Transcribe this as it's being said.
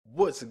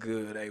What's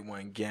good,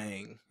 A1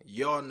 gang?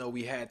 Y'all know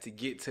we had to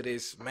get to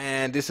this,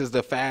 man. This is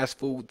the fast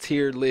food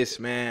tier list,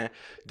 man.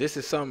 This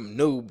is something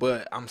new,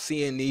 but I'm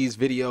seeing these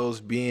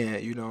videos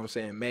being, you know what I'm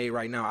saying, made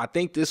right now. I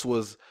think this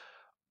was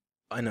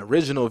an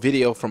original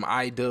video from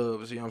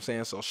Idubbbz, you know what I'm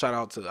saying? So shout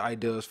out to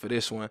Idubbbz for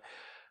this one.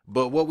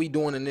 But what we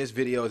doing in this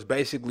video is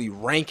basically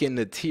ranking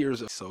the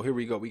tiers. So here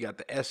we go. We got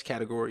the S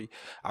category.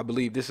 I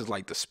believe this is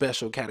like the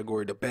special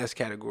category, the best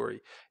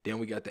category. Then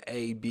we got the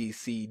A, B,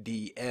 C,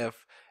 D,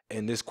 F.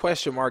 And this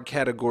question mark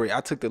category,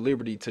 I took the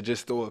liberty to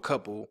just throw a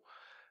couple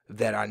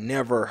that I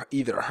never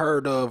either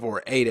heard of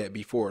or ate at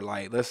before.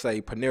 Like, let's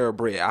say Panera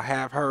Bread. I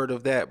have heard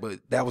of that, but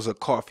that was a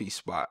coffee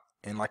spot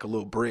and like a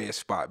little bread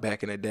spot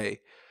back in the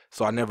day.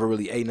 So I never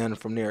really ate nothing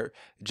from there.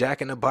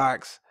 Jack in the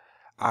Box,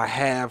 I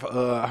have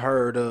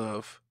heard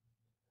of.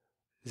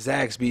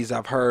 Zaxby's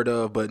I've heard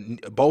of, but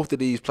both of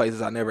these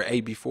places I never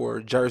ate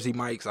before. Jersey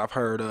Mike's I've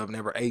heard of,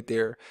 never ate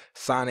there.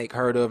 Sonic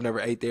heard of, never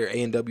ate there.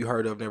 A&W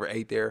heard of, never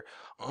ate there.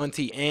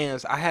 Auntie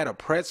Anne's, I had a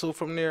pretzel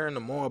from there in the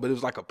mall, but it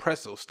was like a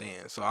pretzel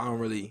stand, so I don't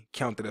really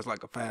count it as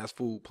like a fast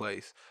food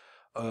place.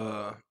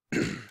 Uh,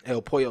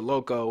 El Pollo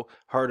Loco,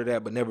 heard of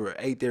that, but never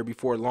ate there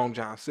before. Long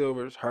John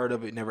Silver's, heard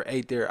of it, never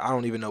ate there. I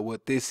don't even know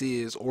what this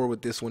is or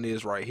what this one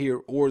is right here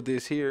or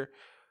this here.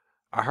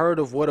 I heard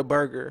of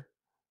Whataburger.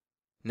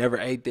 Never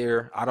ate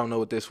there. I don't know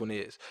what this one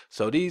is.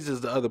 So these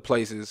is the other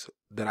places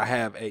that I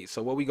have ate.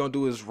 So what we gonna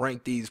do is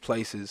rank these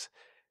places.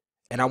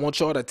 And I want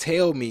y'all to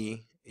tell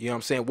me, you know what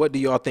I'm saying, what do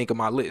y'all think of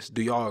my list?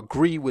 Do y'all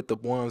agree with the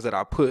ones that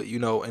I put, you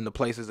know, in the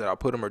places that I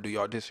put them, or do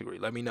y'all disagree?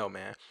 Let me know,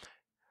 man.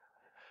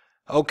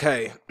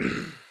 Okay.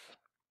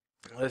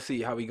 Let's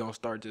see how we gonna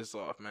start this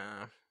off,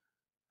 man.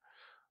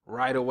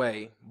 Right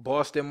away.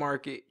 Boston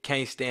Market,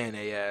 can't stand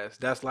they ass.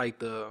 That's like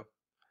the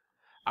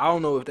I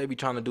don't know if they be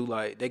trying to do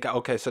like they got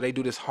okay, so they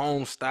do this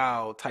home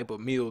style type of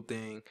meal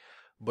thing,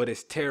 but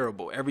it's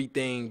terrible.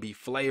 Everything be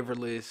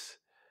flavorless.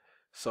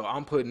 So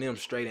I'm putting them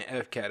straight in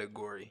F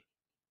category.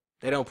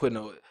 They don't put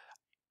no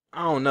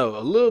I don't know,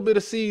 a little bit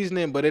of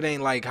seasoning, but it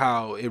ain't like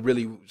how it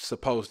really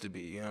supposed to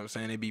be. You know what I'm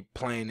saying? They be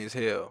plain as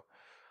hell.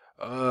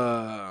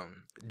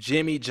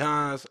 Jimmy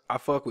John's, I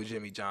fuck with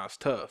Jimmy John's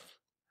tough.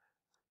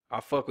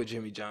 I fuck with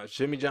Jimmy John's.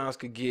 Jimmy John's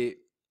could get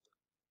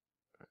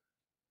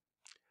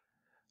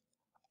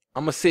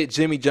I'm gonna sit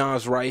Jimmy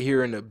John's right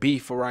here in the B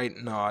for right.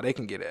 No, they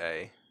can get an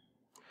A.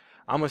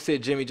 I'm gonna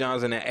sit Jimmy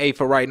John's in an A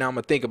for right now. I'm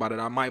gonna think about it.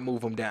 I might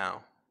move them down.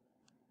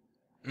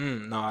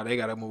 Nah, they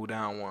gotta move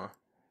down one.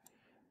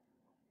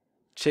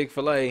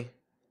 Chick-fil-A,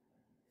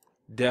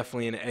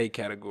 definitely in the A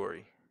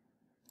category.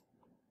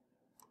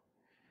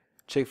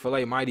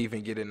 Chick-fil-A might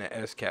even get in the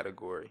S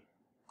category.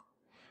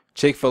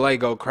 Chick-fil-A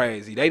go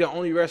crazy. They the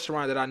only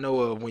restaurant that I know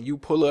of when you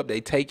pull up,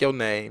 they take your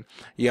name.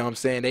 You know what I'm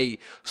saying? They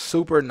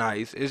super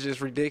nice. It's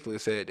just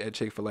ridiculous at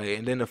Chick-fil-A.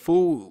 And then the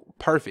food,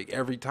 perfect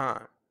every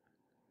time.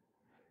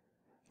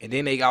 And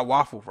then they got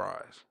waffle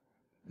fries.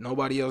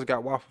 Nobody else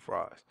got waffle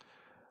fries.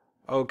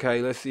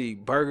 Okay, let's see.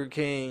 Burger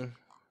King.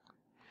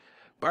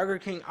 Burger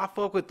King, I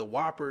fuck with the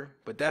Whopper,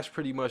 but that's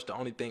pretty much the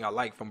only thing I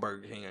like from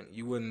Burger King.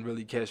 You wouldn't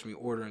really catch me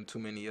ordering too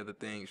many other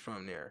things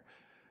from there.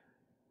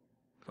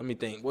 Let me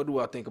think. What do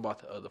I think about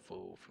the other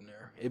food from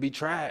there? It be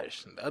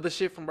trash. The other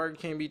shit from Burger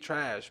King be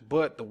trash.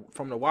 But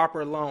from the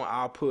Whopper alone,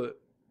 I'll put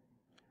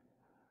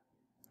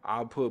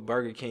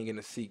Burger King in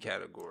the C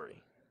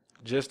category.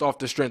 Just off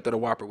the strength of the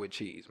Whopper with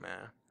cheese,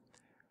 man.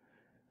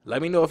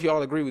 Let me know if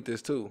y'all agree with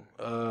this too.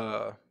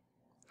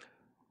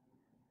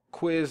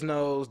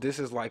 Quiznos, this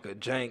is like a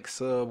jank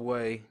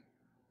Subway.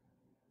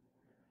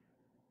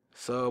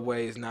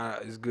 Subway is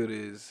not as good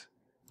as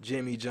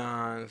Jimmy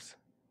John's.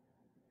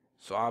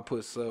 So I'll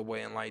put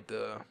Subway in like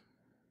the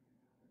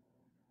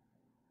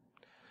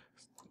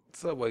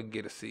Subway can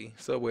get a C.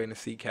 Subway in the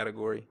C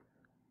category.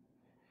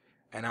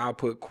 And I'll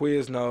put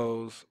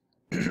Quiznos.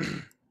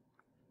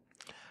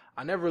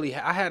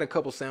 I had a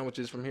couple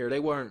sandwiches from here. They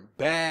weren't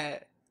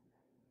bad,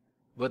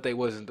 but they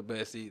wasn't the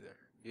best either.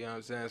 You know what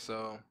I'm saying?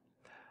 So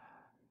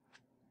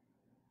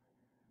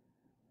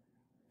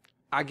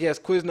I guess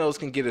Quiznos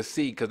can get a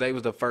C because they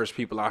was the first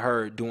people I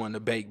heard doing the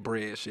baked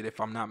bread shit,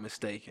 if I'm not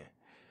mistaken.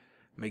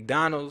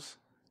 McDonald's,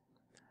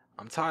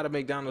 I'm tired of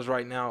McDonald's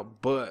right now,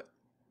 but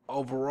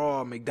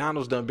overall,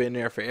 McDonald's done been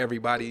there for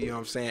everybody. You know what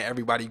I'm saying?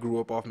 Everybody grew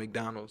up off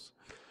McDonald's.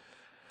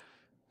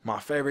 My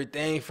favorite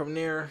thing from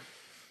there,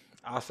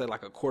 I'll say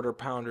like a quarter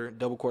pounder,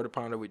 double quarter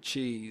pounder with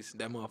cheese.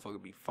 That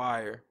motherfucker be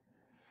fire.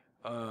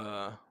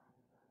 Uh,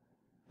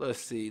 let's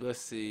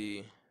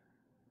see.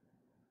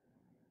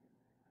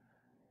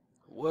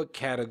 What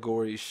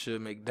category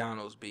should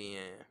McDonald's be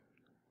in?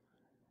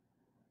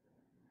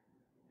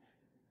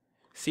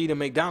 See, the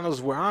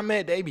McDonald's where I'm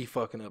at, they be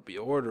fucking up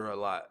your order a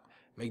lot.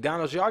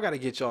 McDonald's, y'all gotta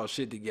get y'all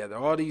shit together.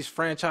 All these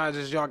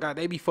franchises y'all got,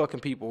 they be fucking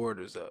people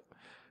orders up.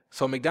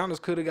 So McDonald's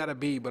could have got a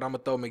B, but I'm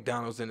gonna throw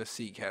McDonald's in the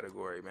C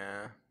category,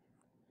 man.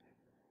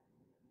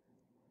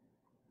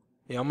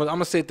 Yeah, I'm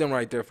gonna sit them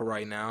right there for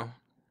right now.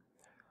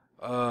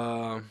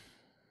 Uh,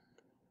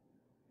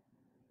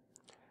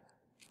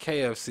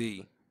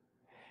 KFC.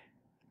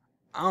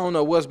 I don't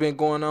know what's been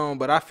going on,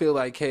 but I feel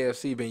like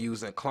KFC been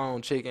using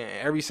clone chicken.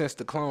 Ever since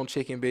the clone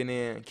chicken been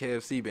in,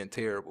 KFC been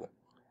terrible.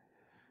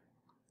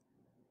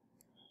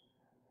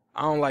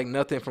 I don't like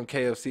nothing from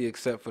KFC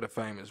except for the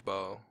famous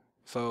bowl.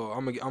 So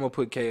I'm gonna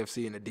put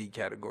KFC in the D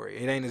category.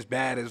 It ain't as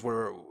bad as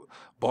where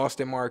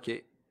Boston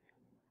Market,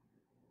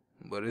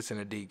 but it's in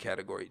the D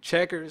category.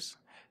 Checkers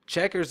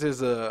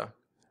is a.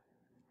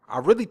 I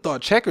really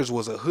thought Checkers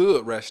was a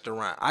hood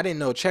restaurant. I didn't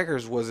know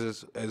Checkers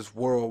was as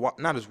worldwide,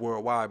 not as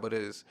worldwide, but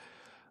as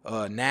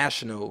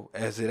national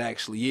as it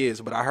actually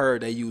is. But I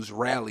heard they use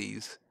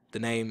rallies, the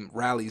name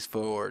rallies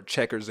for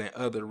Checkers in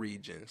other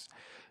regions.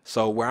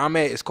 So where I'm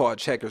at, it's called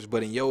Checkers,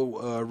 but in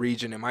your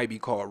region, it might be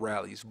called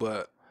rallies.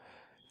 But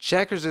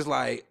Checkers is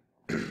like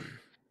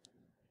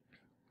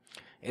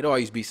it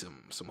always be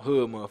some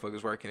hood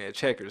motherfuckers working at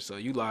Checkers, so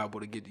you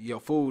liable to get your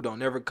food don't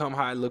never come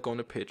how it look on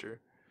the picture.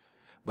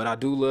 But I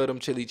do love them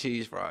chili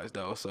cheese fries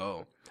though,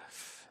 so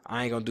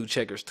I ain't gonna do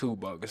Checkers too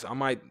bogus.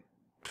 I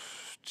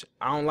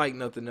don't like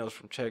nothing else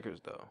from Checkers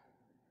though.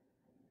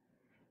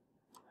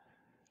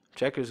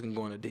 Checkers can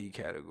go in the D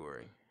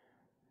category.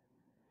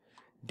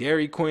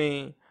 Dairy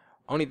Queen,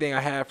 only thing I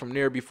had from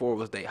there before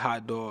was they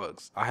hot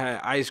dogs. I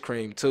had ice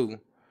cream too.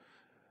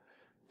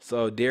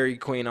 So Dairy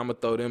Queen, I'm gonna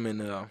throw them in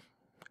the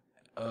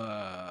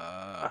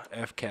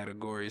F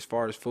category as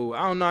far as food.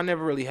 I don't know, I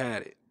never really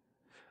had it.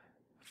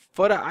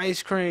 For the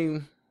ice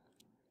cream,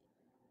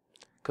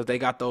 cause they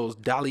got those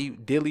dolly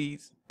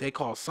dillies. They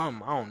call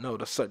something I don't know.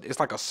 It's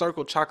like a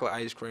circle chocolate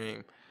ice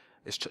cream.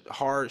 It's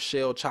hard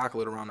shell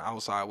chocolate around the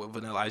outside with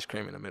vanilla ice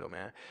cream in the middle,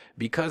 man.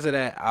 Because of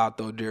that, I'll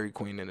throw Dairy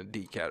Queen in the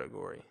D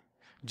category.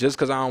 Just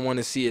cause I don't want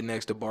to see it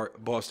next to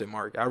Boston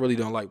Market. I really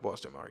don't like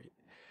Boston Market.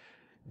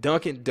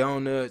 Dunkin'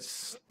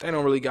 Donuts, they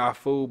don't really got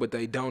food, but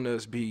they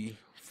donuts be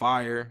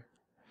fire.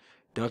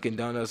 Dunkin'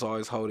 Donuts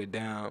always hold it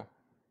down.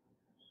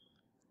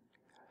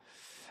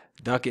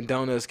 Dunkin'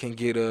 Donuts can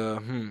get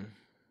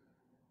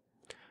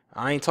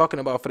I ain't talking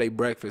about for their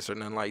breakfast or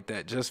nothing like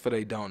that, just for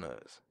their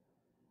donuts.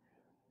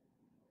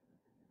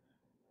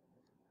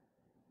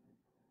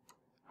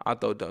 I'll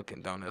throw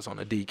Dunkin' Donuts on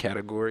the D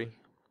category.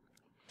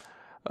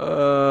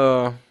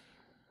 Uh,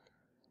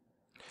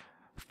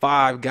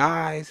 Five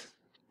Guys.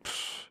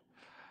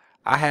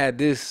 I had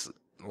this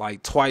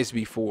like twice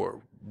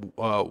before.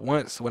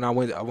 Once when I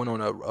went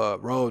on a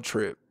road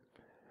trip.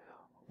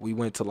 We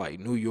went to like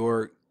New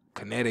York,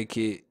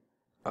 Connecticut,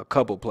 a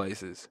couple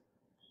places,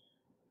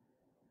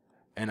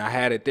 and I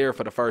had it there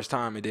for the first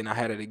time, and then I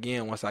had it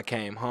again once I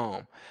came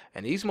home.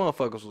 And these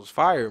motherfuckers was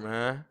fire,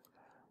 man.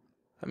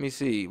 Let me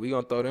see. We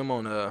gonna throw them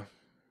on a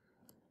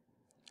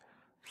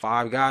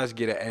Five Guys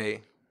get an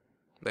A.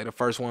 They the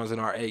first ones in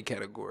our A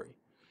category.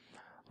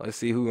 Let's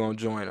see who gonna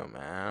join them,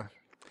 man.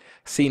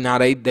 See, now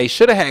they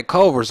should have had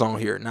Culver's on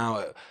here.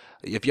 Now,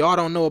 if y'all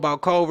don't know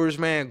about Culver's,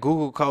 man,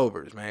 Google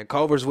Culver's, man.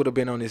 Culver's would have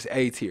been on this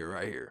A tier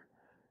right here.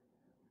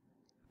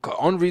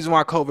 Only reason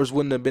why Culver's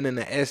wouldn't have been in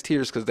the S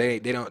tier is because they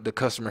don't the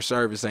customer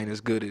service ain't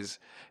as good as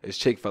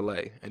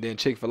Chick-fil-A. And then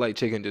Chick-fil-A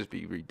chicken just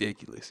be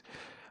ridiculous.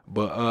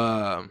 But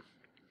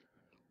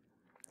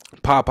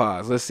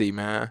Popeyes, let's see,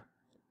 man.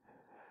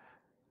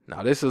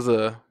 Now this is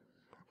a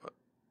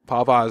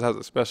Popeyes has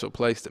a special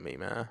place to me,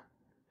 man.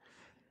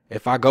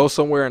 If I go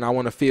somewhere and I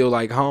want to feel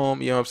like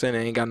home, you know what I'm saying?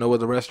 They ain't got no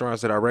other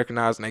restaurants that I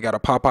recognize and they got a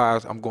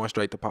Popeyes, I'm going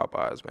straight to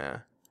Popeyes,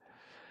 man.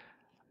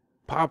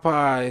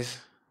 Popeyes,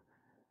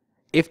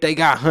 if they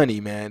got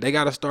honey, man, they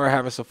gotta start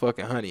having some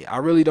fucking honey. I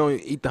really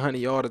don't eat the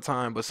honey all the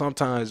time, but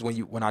sometimes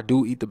when I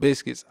do eat the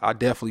biscuits, I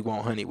definitely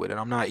want honey with it.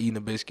 I'm not eating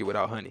a biscuit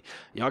without honey.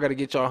 Y'all gotta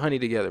get y'all honey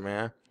together,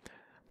 man.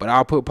 But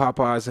I'll put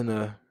Popeyes in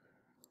the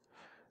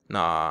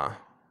nah.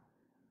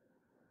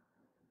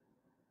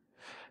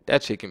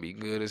 That chicken be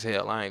good as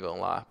hell. I ain't gonna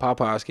lie.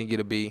 Popeyes can get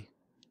a B.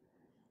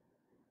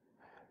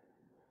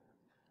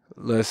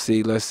 Let's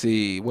see. Let's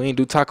see. We ain't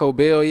do Taco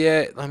Bell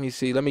yet. Let me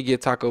see. Let me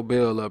get Taco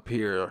Bell up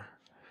here.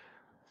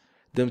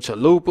 Them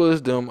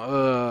chalupas, them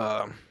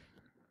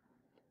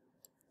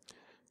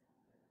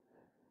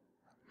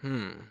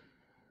hmm,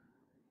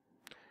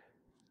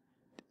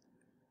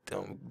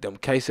 them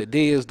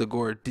quesadillas, the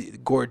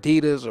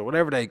gorditas or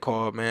whatever they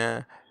call,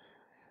 man.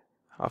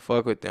 I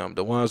fuck with them.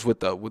 The ones with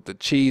the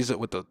cheese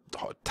with the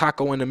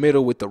taco in the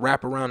middle with the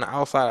wrap around the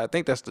outside. I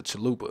think that's the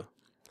chalupa.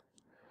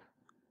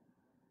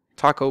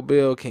 Taco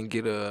Bell can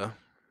get and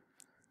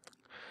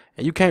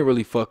you can't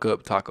really fuck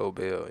up Taco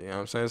Bell. You know what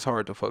I'm saying? It's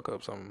hard to fuck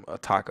up a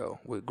taco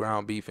with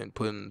ground beef and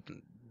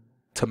putting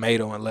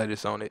tomato and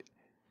lettuce on it.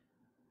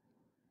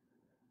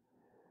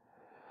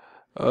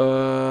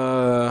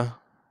 Uh,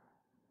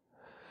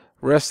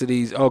 Rest of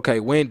these. Okay,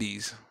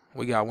 Wendy's.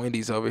 We got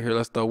Wendy's over here.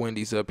 Let's throw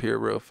Wendy's up here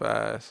real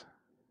fast.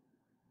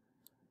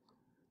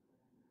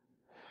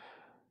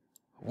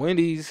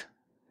 Wendy's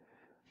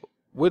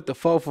with the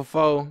 4 for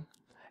 4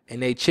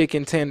 and they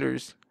chicken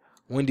tenders.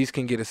 Wendy's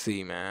can get a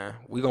C, man.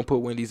 We gonna put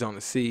Wendy's on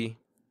the C.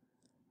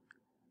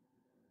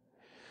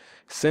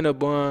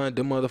 Cinnabon,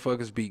 them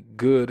motherfuckers be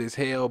good as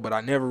hell, but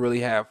I never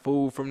really had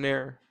food from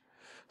there.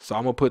 So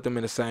I'm gonna put them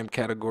in the same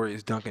category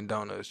as Dunkin'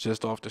 Donuts,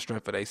 just off the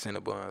strength of they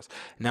Cinnabons.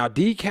 Now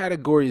D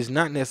category is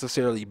not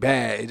necessarily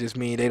bad. It just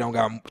means they don't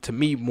got, to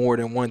me, more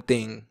than one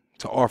thing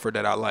to offer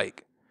that I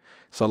like.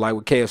 So like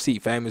with KFC,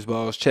 Famous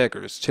Balls,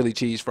 Checkers, chili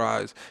cheese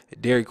fries,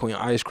 Dairy Queen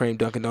ice cream,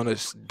 Dunkin'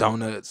 Donuts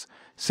donuts,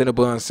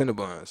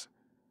 Cinnabons.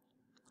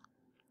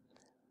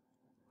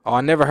 Oh,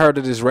 I never heard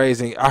of this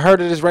Raising. I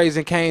heard of this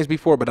Raising Cane's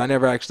before, but I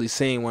never actually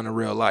seen one in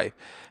real life.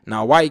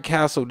 Now White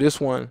Castle,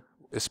 this one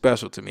is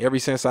special to me. Ever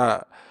since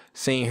I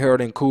seen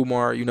Harold and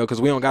Kumar, you know,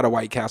 because we don't got a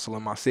White Castle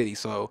in my city.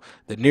 So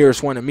the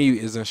nearest one to me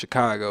is in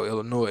Chicago,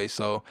 Illinois.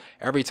 So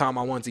every time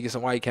I wanted to get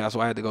some White Castle,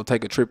 I had to go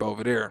take a trip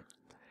over there.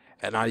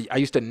 And I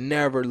used to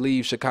never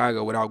leave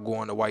Chicago without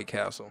going to White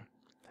Castle.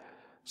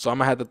 So I'm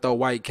gonna have to throw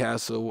White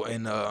Castle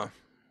in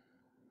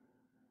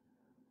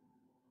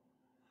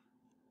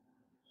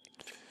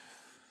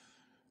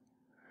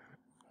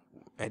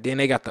and then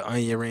they got the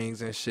onion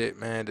rings and shit,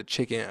 man. The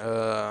chicken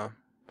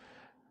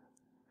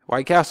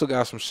White Castle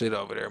got some shit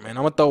over there, man.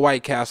 I'm gonna throw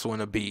White Castle in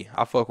a B.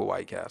 I fuck with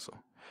White Castle.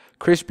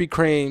 Krispy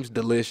Kreme's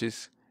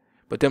delicious,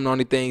 but them the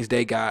only things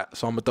they got,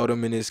 so I'm gonna throw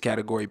them in this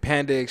category.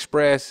 Panda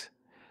Express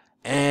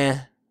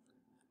and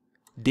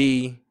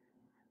D.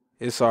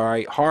 It's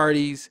alright.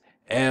 Hardee's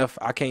F.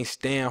 I can't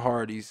stand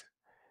Hardee's.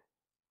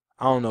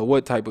 I don't know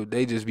what type of,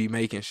 they just be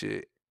making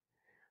shit.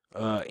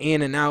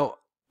 In and Out.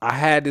 I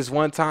had this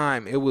one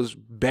time. It was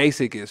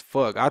basic as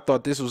fuck. I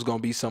thought this was gonna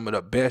be some of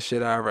the best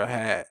shit I ever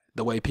had.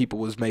 The way people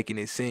was making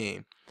it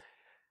seem.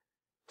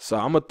 So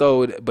I'm gonna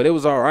throw it, but it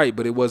was all right.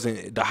 But it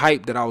wasn't the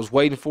hype that I was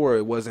waiting for.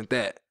 It wasn't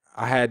that.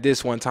 I had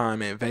this one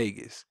time in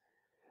Vegas.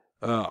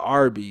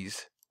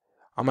 Arby's.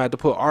 I'm gonna have to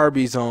put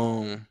Arby's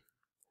on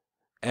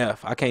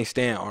F. I can't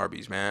stand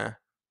Arby's, man.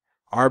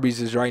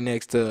 Arby's is right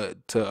next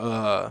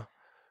to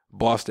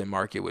Boston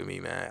Market with me,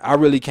 man. I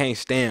really can't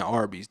stand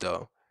Arby's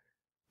though.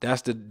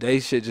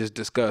 They shit just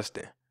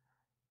disgusting.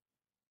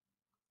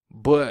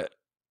 But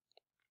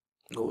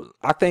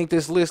I think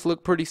this list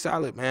looked pretty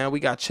solid, man. We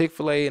got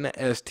Chick-fil-A in the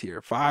S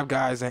tier, Five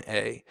Guys in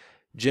A,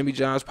 Jimmy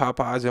John's,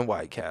 Popeyes, and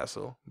White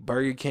Castle,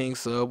 Burger King,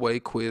 Subway,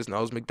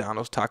 Quiznos,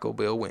 McDonald's, Taco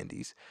Bell,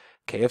 Wendy's,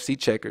 KFC,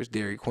 Checkers,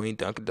 Dairy Queen,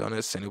 Dunkin'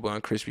 Donuts,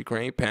 Cinnabon, Krispy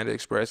Kreme, Panda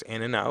Express,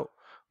 In-N-Out,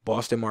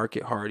 Boston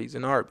Market, Hardee's,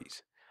 and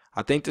Arby's.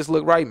 I think this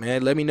looked right,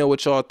 man. Let me know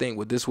what y'all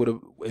think.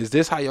 Is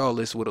this how y'all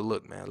list would have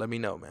looked, man? Let me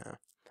know, man.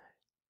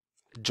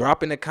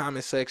 Drop in the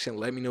comment section.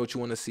 Let me know what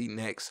you want to see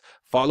next.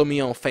 Follow me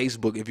on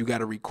Facebook if you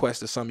got a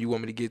request or something you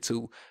want me to get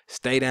to.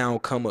 Stay down,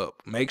 come up.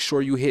 Make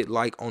sure you hit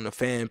like on the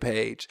fan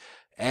page.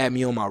 Add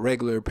me on my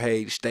regular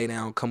page. Stay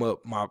down, come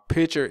up. My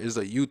picture is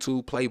a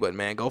YouTube play button,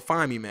 man. Go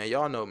find me, man.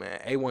 Y'all know,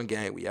 man. A1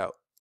 gang, we out.